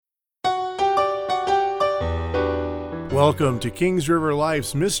Welcome to Kings River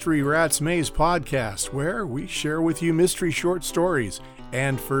Life's Mystery Rats Maze podcast, where we share with you mystery short stories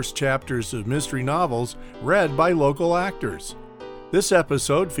and first chapters of mystery novels read by local actors. This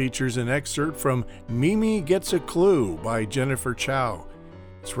episode features an excerpt from Mimi Gets a Clue by Jennifer Chow.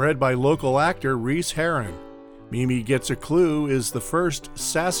 It's read by local actor Reese Heron. Mimi Gets a Clue is the first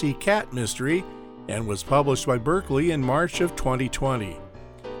Sassy Cat mystery and was published by Berkley in March of 2020.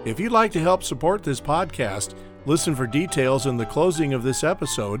 If you'd like to help support this podcast, listen for details in the closing of this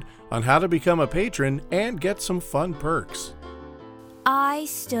episode on how to become a patron and get some fun perks. I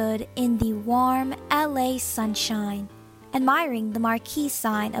stood in the warm LA sunshine, admiring the marquee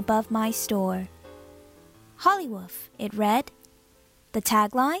sign above my store. Hollywoof, it read. The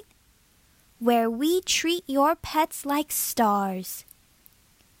tagline? Where we treat your pets like stars.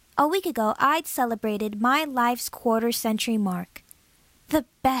 A week ago, I'd celebrated my life's quarter-century mark. The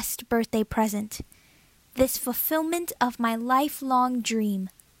best birthday present. This fulfillment of my lifelong dream.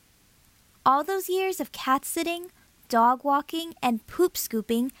 All those years of cat sitting, dog walking, and poop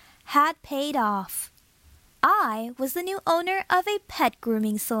scooping had paid off. I was the new owner of a pet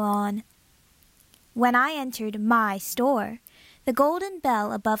grooming salon. When I entered my store, the golden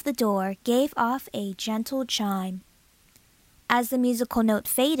bell above the door gave off a gentle chime. As the musical note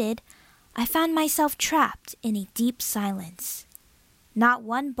faded, I found myself trapped in a deep silence. Not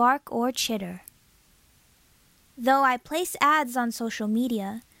one bark or chitter. Though I placed ads on social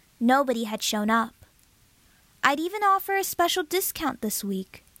media, nobody had shown up. I'd even offer a special discount this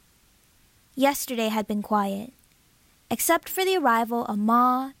week. Yesterday had been quiet, except for the arrival of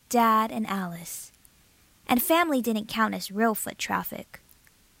Ma, Dad, and Alice. And family didn't count as real foot traffic.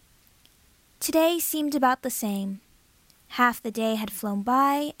 Today seemed about the same. Half the day had flown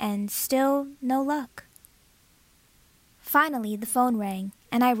by, and still no luck. Finally, the phone rang,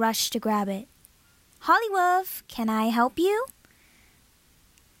 and I rushed to grab it. Hollywoof, can I help you?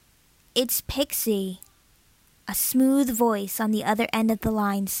 It's Pixie. A smooth voice on the other end of the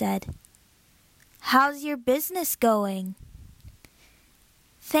line said, How's your business going?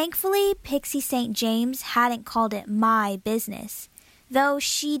 Thankfully, Pixie St. James hadn't called it my business, though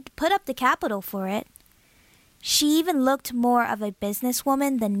she'd put up the capital for it. She even looked more of a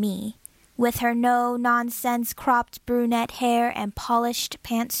businesswoman than me, with her no-nonsense cropped brunette hair and polished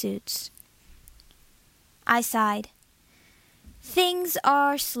pantsuits. I sighed. Things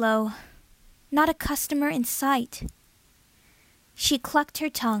are slow. Not a customer in sight. She clucked her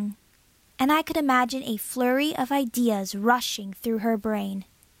tongue, and I could imagine a flurry of ideas rushing through her brain.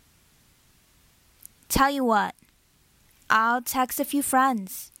 Tell you what, I'll text a few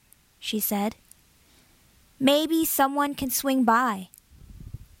friends, she said. Maybe someone can swing by.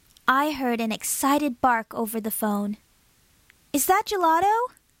 I heard an excited bark over the phone. Is that Gelato?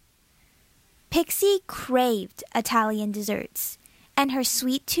 Pixie craved Italian desserts, and her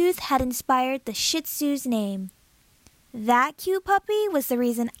sweet tooth had inspired the Shih Tzu's name. That cute puppy was the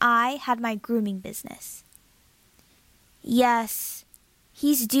reason I had my grooming business. Yes,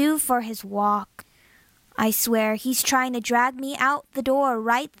 he's due for his walk. I swear he's trying to drag me out the door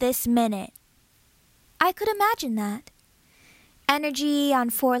right this minute. I could imagine that. Energy on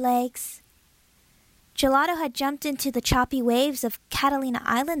 4 legs. Gelato had jumped into the choppy waves of Catalina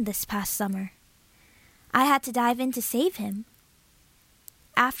Island this past summer. I had to dive in to save him.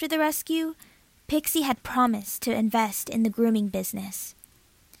 After the rescue, Pixie had promised to invest in the grooming business.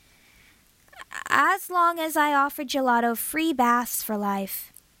 As long as I offered Gelato free baths for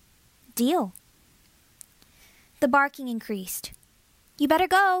life. Deal. The barking increased. You better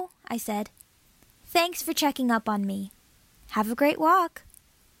go, I said. Thanks for checking up on me. Have a great walk.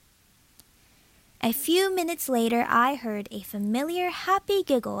 A few minutes later, I heard a familiar happy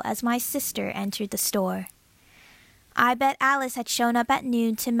giggle as my sister entered the store. I bet Alice had shown up at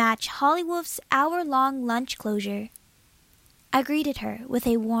noon to match Hollywoof's hour-long lunch closure. I greeted her with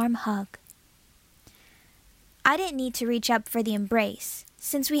a warm hug. I didn't need to reach up for the embrace,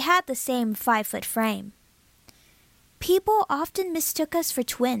 since we had the same 5-foot frame. People often mistook us for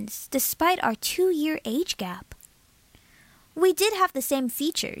twins, despite our 2-year age gap. We did have the same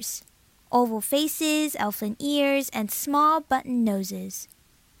features. Oval faces, elfin ears, and small button noses.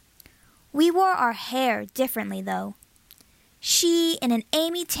 We wore our hair differently, though. She in an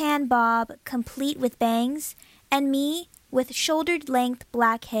Amy tan bob, complete with bangs, and me with shouldered-length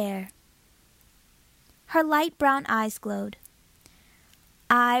black hair. Her light brown eyes glowed.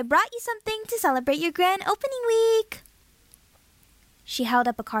 I brought you something to celebrate your grand opening week. She held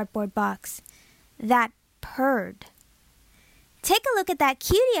up a cardboard box. That purred. Take a look at that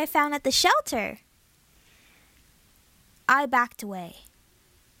cutie I found at the shelter. I backed away.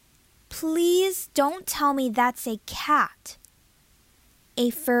 Please don't tell me that's a cat. A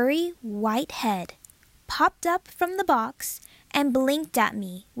furry white head popped up from the box and blinked at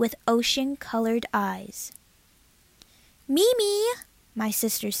me with ocean-colored eyes. Mimi, my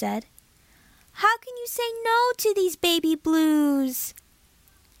sister said, how can you say no to these baby blues?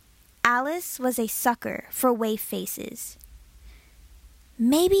 Alice was a sucker for wave faces.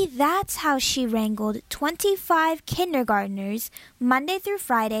 Maybe that's how she wrangled 25 kindergartners Monday through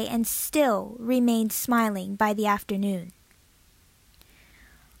Friday and still remained smiling by the afternoon.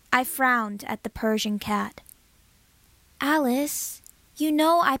 I frowned at the Persian cat. Alice, you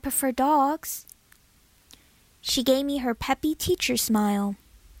know I prefer dogs. She gave me her peppy teacher smile.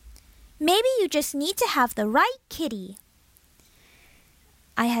 Maybe you just need to have the right kitty.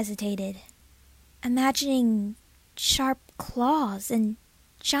 I hesitated, imagining sharp claws and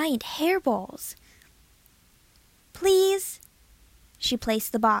giant hairballs. Please, she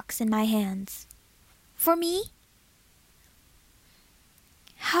placed the box in my hands. For me?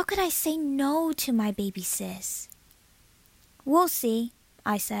 How could I say no to my baby sis? We'll see,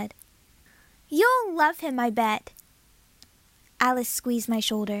 I said. You'll love him, I bet. Alice squeezed my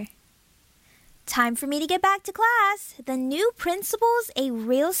shoulder. Time for me to get back to class. The new principal's a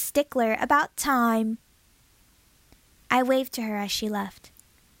real stickler about time. I waved to her as she left.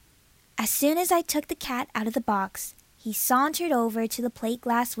 As soon as I took the cat out of the box, he sauntered over to the plate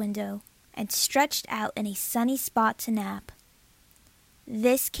glass window and stretched out in a sunny spot to nap.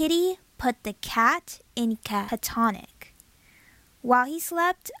 This kitty put the cat in catatonic. While he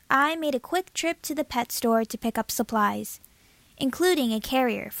slept, I made a quick trip to the pet store to pick up supplies, including a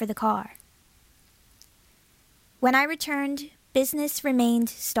carrier for the car. When I returned, business remained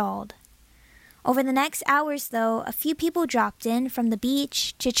stalled. Over the next hours, though, a few people dropped in from the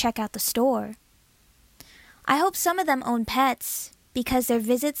beach to check out the store. I hope some of them own pets, because their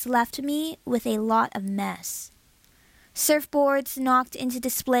visits left me with a lot of mess. Surfboards knocked into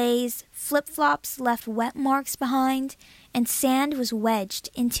displays, flip-flops left wet marks behind, and sand was wedged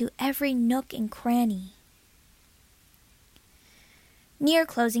into every nook and cranny. Near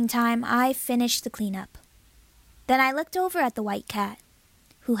closing time, I finished the cleanup. Then I looked over at the white cat,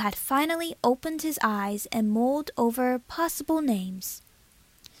 who had finally opened his eyes and mulled over possible names.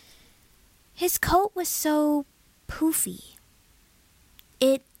 His coat was so poofy.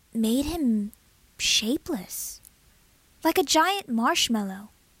 It made him shapeless, like a giant marshmallow.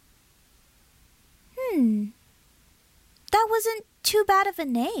 That wasn't too bad of a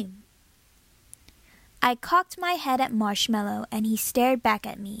name. I cocked my head at Marshmallow, and he stared back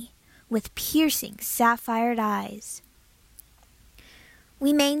at me with piercing sapphire eyes.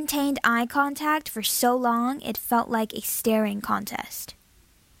 We maintained eye contact for so long it felt like a staring contest.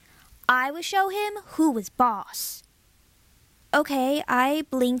 I would show him who was boss. Okay, I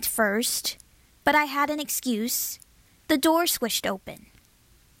blinked first, but I had an excuse. The door swished open.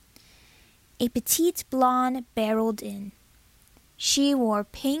 A petite blonde barreled in. She wore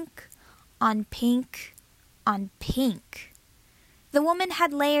pink on pink on pink. The woman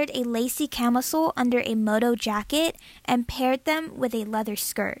had layered a lacy camisole under a moto jacket and paired them with a leather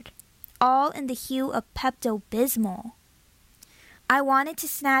skirt, all in the hue of Pepto-Bismol. I wanted to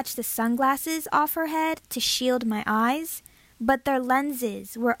snatch the sunglasses off her head to shield my eyes, but their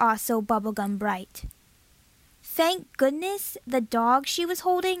lenses were also bubblegum bright. Thank goodness the dog she was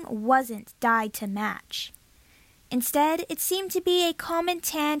holding wasn't dyed to match. Instead, it seemed to be a common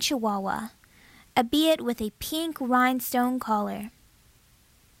tan chihuahua, albeit with a pink rhinestone collar.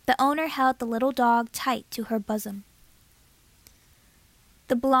 The owner held the little dog tight to her bosom.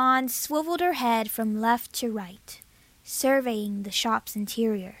 The blonde swiveled her head from left to right, surveying the shop's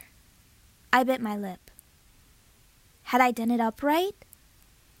interior. I bit my lip. Had I done it upright?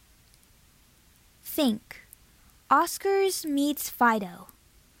 Think. Oscars meets Fido.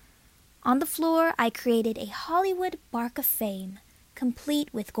 On the floor, I created a Hollywood Bark of Fame, complete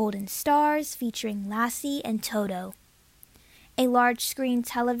with golden stars featuring Lassie and Toto. A large-screen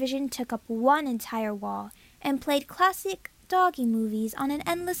television took up one entire wall and played classic doggy movies on an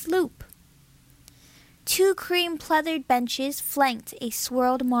endless loop. 2 cream-pleathered benches flanked a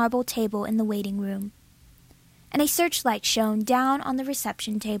swirled marble table in the waiting room, and a searchlight shone down on the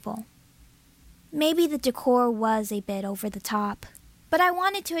reception table. Maybe the decor was a bit over the top, but I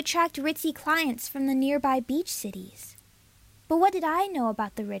wanted to attract ritzy clients from the nearby beach cities. But what did I know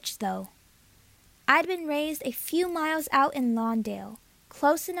about the rich, though? I'd been raised a few miles out in Lawndale,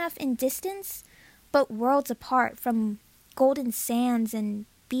 close enough in distance, but worlds apart from golden sands and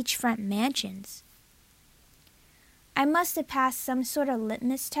beachfront mansions. I must have passed some sort of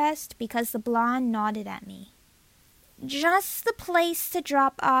litmus test because the blonde nodded at me. "Just the place to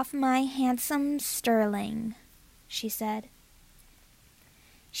drop off my handsome Sterling," she said.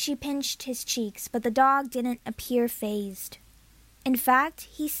 She pinched his cheeks, but the dog didn't appear fazed. In fact,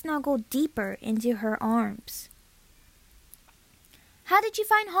 he snuggled deeper into her arms. "How did you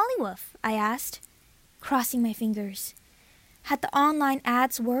find Hollywoof?" I asked, crossing my fingers. Had the online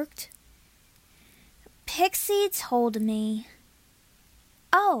ads worked? "Pixie told me."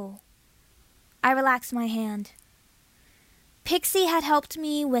 "Oh." I relaxed my hand. Pixie had helped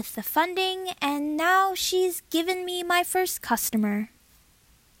me with the funding, and now she's given me my first customer.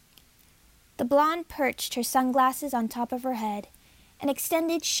 The blonde perched her sunglasses on top of her head and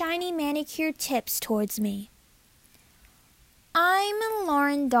extended shiny manicured tips towards me. "I'm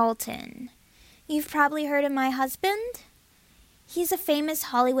Lauren Dalton. You've probably heard of my husband? He's a famous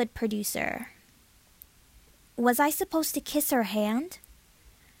Hollywood producer." Was I supposed to kiss her hand?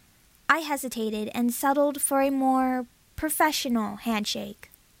 I hesitated and settled for a more professional handshake.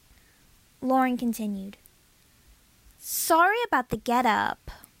 Lauren continued. "Sorry about the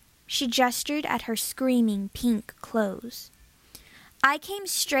get-up." She gestured at her screaming pink clothes. "I came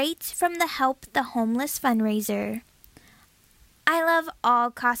straight from the Help the Homeless fundraiser. I love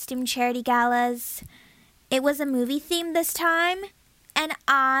all costume charity galas. It was a movie theme this time, and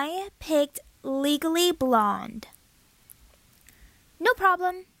I picked Legally Blonde." "No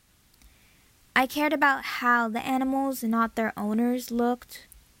problem." I cared about how the animals, not their owners, looked.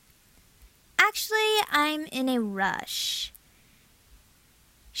 "Actually, I'm in a rush."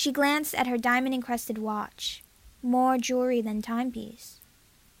 She glanced at her diamond-encrusted watch, more jewelry than timepiece.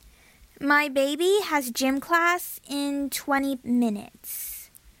 "My baby has gym class in 20 minutes.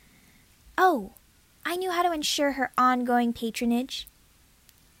 Oh, I knew how to ensure her ongoing patronage.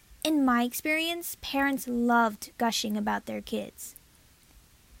 In my experience, parents loved gushing about their kids.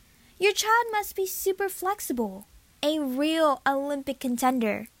 "Your child must be super flexible, a real Olympic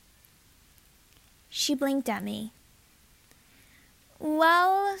contender." She blinked at me.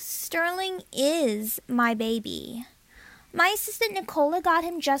 "Well, Sterling is my baby. My assistant Nicola got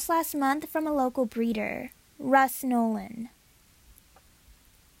him just last month from a local breeder, Russ Nolan."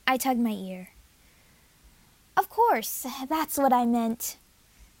 I tugged my ear. "Of course, that's what I meant.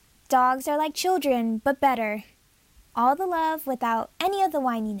 Dogs are like children, but better. All the love without any of the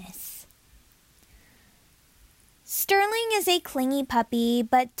whininess." "Sterling is a clingy puppy,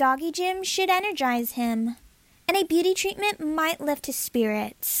 but doggy gym should energize him, and a beauty treatment might lift his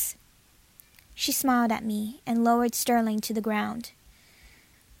spirits." She smiled at me and lowered Sterling to the ground.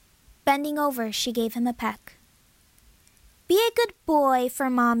 Bending over, she gave him a peck. "Be a good boy for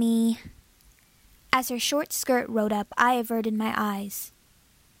Mommy." As her short skirt rode up, I averted my eyes.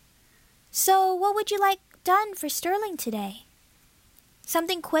 "So, what would you like done for Sterling today?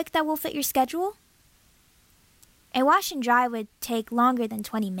 Something quick that will fit your schedule?" A wash and dry would take longer than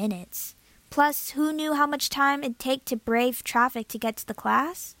 20 minutes. Plus, who knew how much time it'd take to brave traffic to get to the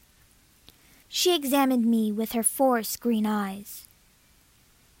class? She examined me with her forest green eyes.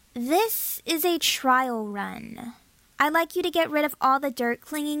 "This is a trial run. I'd like you to get rid of all the dirt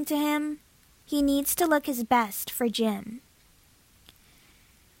clinging to him. He needs to look his best for gym."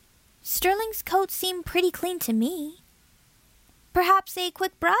 Sterling's coat seemed pretty clean to me. "Perhaps a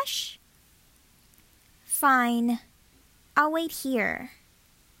quick brush?" "Fine. I'll wait here."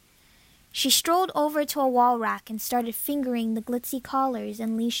 She strolled over to a wall rack and started fingering the glitzy collars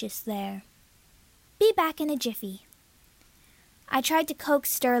and leashes there. "Be back in a jiffy." I tried to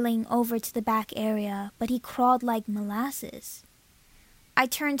coax Sterling over to the back area, but he crawled like molasses. I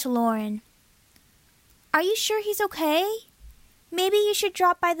turned to Lauren. "Are you sure he's okay? Maybe you should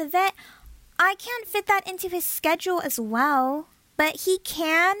drop by the vet. I can't fit that into his schedule as well, but he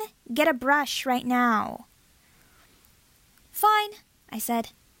can get a brush right now." "Fine," I said,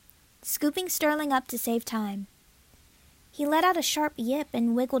 scooping Sterling up to save time. He let out a sharp yip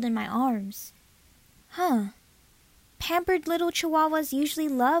and wiggled in my arms. Pampered little chihuahuas usually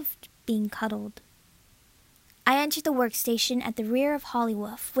loved being cuddled. I entered the workstation at the rear of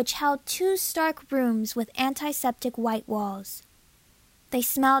Hollywoof, which held 2 stark rooms with antiseptic white walls. They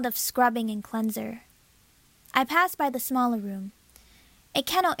smelled of scrubbing and cleanser. I passed by the smaller room, a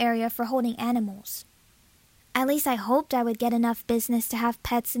kennel area for holding animals. At least I hoped I would get enough business to have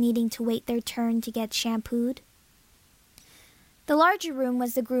pets needing to wait their turn to get shampooed. The larger room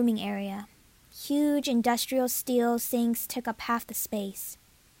was the grooming area. Huge industrial steel sinks took up half the space.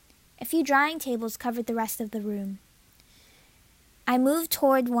 A few drying tables covered the rest of the room. I moved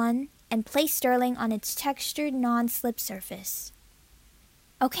toward one and placed Sterling on its textured non-slip surface.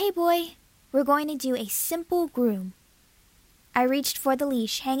 "Okay, boy, we're going to do a simple groom." I reached for the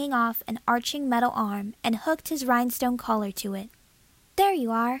leash hanging off an arching metal arm and hooked his rhinestone collar to it. There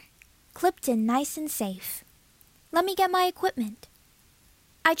you are, clipped in nice and safe. Let me get my equipment.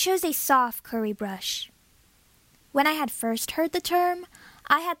 I chose a soft curry brush. When I had first heard the term,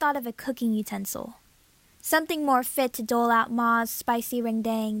 I had thought of a cooking utensil, something more fit to dole out Ma's spicy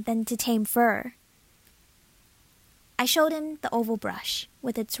ring-dang than to tame fur. I showed him the oval brush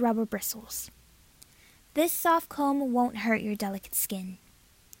with its rubber bristles. This soft comb won't hurt your delicate skin.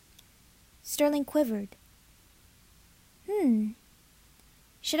 Sterling quivered.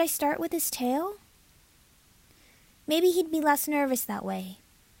 Should I start with his tail? Maybe he'd be less nervous that way.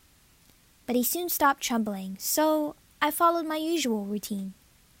 But he soon stopped trembling, so I followed my usual routine.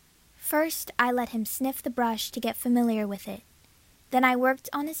 First, I let him sniff the brush to get familiar with it. Then I worked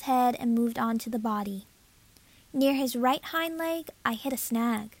on his head and moved on to the body. Near his right hind leg, I hit a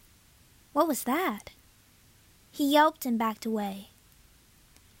snag. What was that? He yelped and backed away.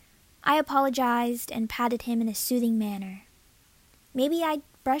 I apologized and patted him in a soothing manner. Maybe I'd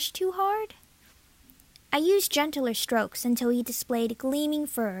brushed too hard? I used gentler strokes until he displayed gleaming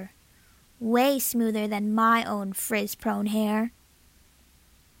fur, way smoother than my own frizz-prone hair.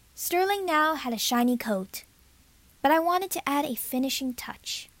 Sterling now had a shiny coat, but I wanted to add a finishing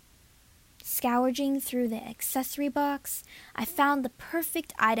touch. Scourging through the accessory box, I found the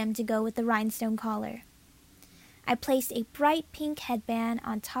perfect item to go with the rhinestone collar. I placed a bright pink headband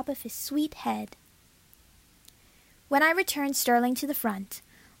on top of his sweet head. When I returned Sterling to the front,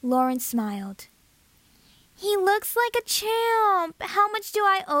 Lauren smiled. He looks like a champ. How much do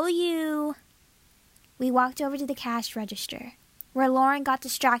I owe you? We walked over to the cash register, where Lauren got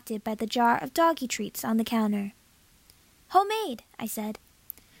distracted by the jar of doggy treats on the counter. Homemade, I said.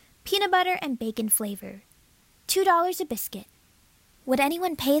 Peanut butter and bacon flavor. $2 a biscuit. Would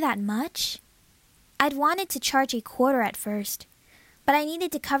anyone pay that much? I'd wanted to charge $0.25 at first, but I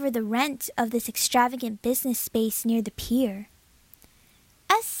needed to cover the rent of this extravagant business space near the pier.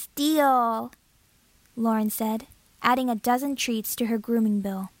 A steal, Lauren said, adding a dozen treats to her grooming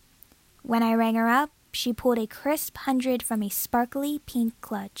bill. When I rang her up, she pulled a crisp 100 from a sparkly pink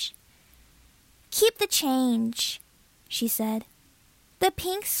clutch. Keep the change, she said. The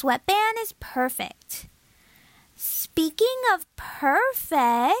pink sweatband is perfect. Speaking of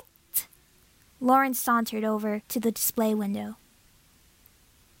perfect, Lauren sauntered over to the display window.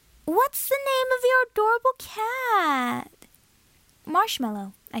 What's the name of your adorable cat?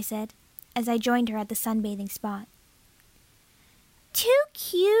 Marshmallow, I said, as I joined her at the sunbathing spot. Too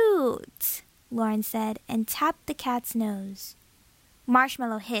cute, Lauren said, and tapped the cat's nose.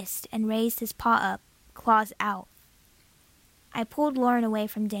 Marshmallow hissed and raised his paw up, claws out. I pulled Lauren away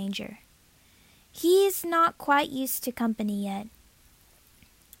from danger. He's not quite used to company yet.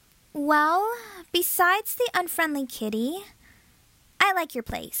 Well, besides the unfriendly kitty, I like your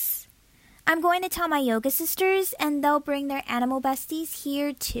place. I'm going to tell my yoga sisters, and they'll bring their animal besties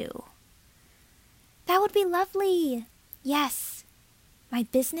here too. That would be lovely. Yes, my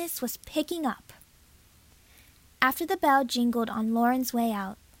business was picking up. After the bell jingled on Lauren's way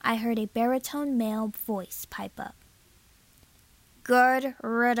out, I heard a baritone male voice pipe up. Good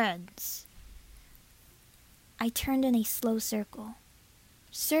riddance. I turned in a slow circle,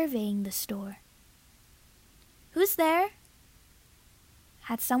 surveying the store. Who's there?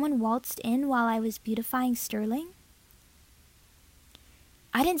 Had someone waltzed in while I was beautifying Sterling?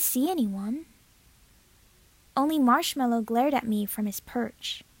 I didn't see anyone. Only Marshmallow glared at me from his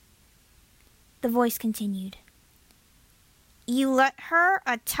perch. The voice continued. You let her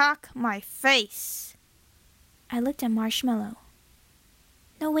attack my face. I looked at Marshmallow.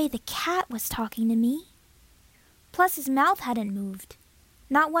 No way the cat was talking to me. Plus his mouth hadn't moved.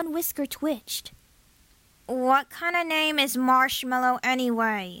 Not one whisker twitched. What kind of name is Marshmallow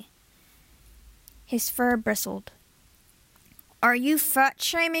anyway? His fur bristled. Are you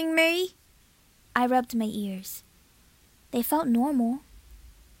fat-shaming me? I rubbed my ears. They felt normal.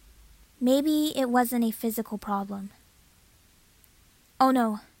 Maybe it wasn't a physical problem. Oh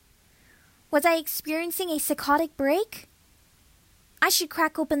no. Was I experiencing a psychotic break? I should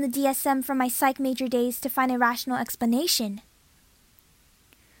crack open the DSM from my psych major days to find a rational explanation.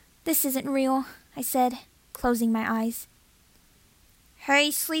 This isn't real, I said, closing my eyes. Hey,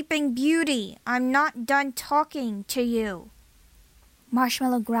 Sleeping Beauty, I'm not done talking to you.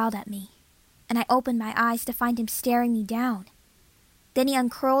 Marshmallow growled at me, and I opened my eyes to find him staring me down. Then he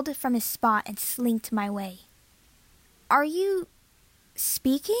uncurled from his spot and slinked my way. Are you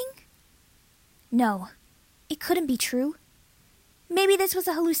speaking? No, it couldn't be true. Maybe this was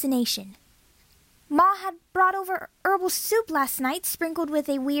a hallucination. Ma had brought over herbal soup last night sprinkled with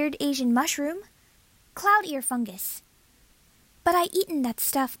a weird Asian mushroom. Cloud ear fungus. But I eaten that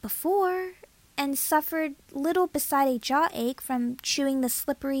stuff before, and suffered little beside a jaw ache from chewing the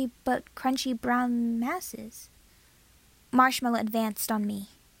slippery but crunchy brown masses. Marshmallow advanced on me,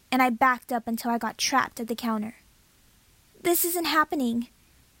 and I backed up until I got trapped at the counter. This isn't happening.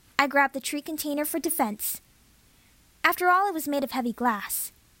 I grabbed the treat container for defense. After all, it was made of heavy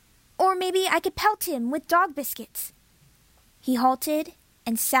glass. Or maybe I could pelt him with dog biscuits. He halted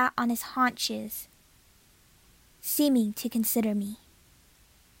and sat on his haunches, seeming to consider me.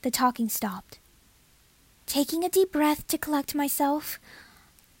 The talking stopped. Taking a deep breath to collect myself,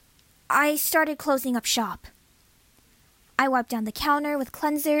 I started closing up shop. I wiped down the counter with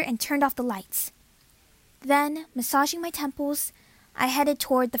cleanser and turned off the lights. Then, massaging my temples, I headed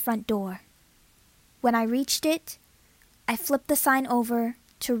toward the front door. When I reached it, I flipped the sign over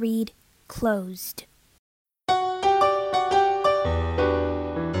to read closed.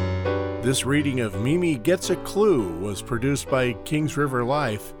 This reading of Mimi Gets a Clue was produced by Kings River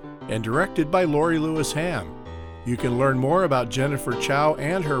Life and directed by Lori Lewis Ham. You can learn more about Jennifer Chow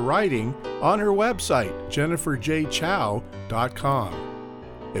and her writing on her website, jenniferjchow.com.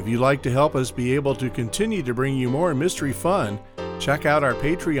 If you'd like to help us be able to continue to bring you more mystery fun, check out our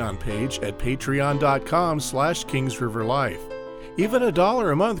Patreon page at patreon.com/KingsRiverLife. Even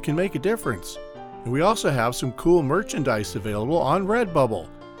 $1 a month can make a difference. And we also have some cool merchandise available on Redbubble.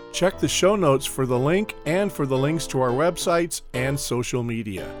 Check the show notes for the link and for the links to our websites and social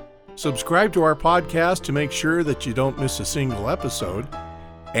media. Subscribe to our podcast to make sure that you don't miss a single episode.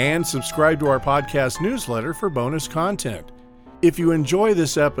 And subscribe to our podcast newsletter for bonus content. If you enjoy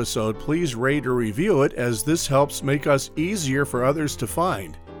this episode, please rate or review it, as this helps make us easier for others to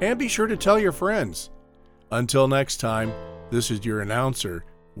find. And be sure to tell your friends. Until next time, this is your announcer,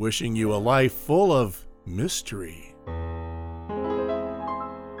 wishing you a life full of mystery.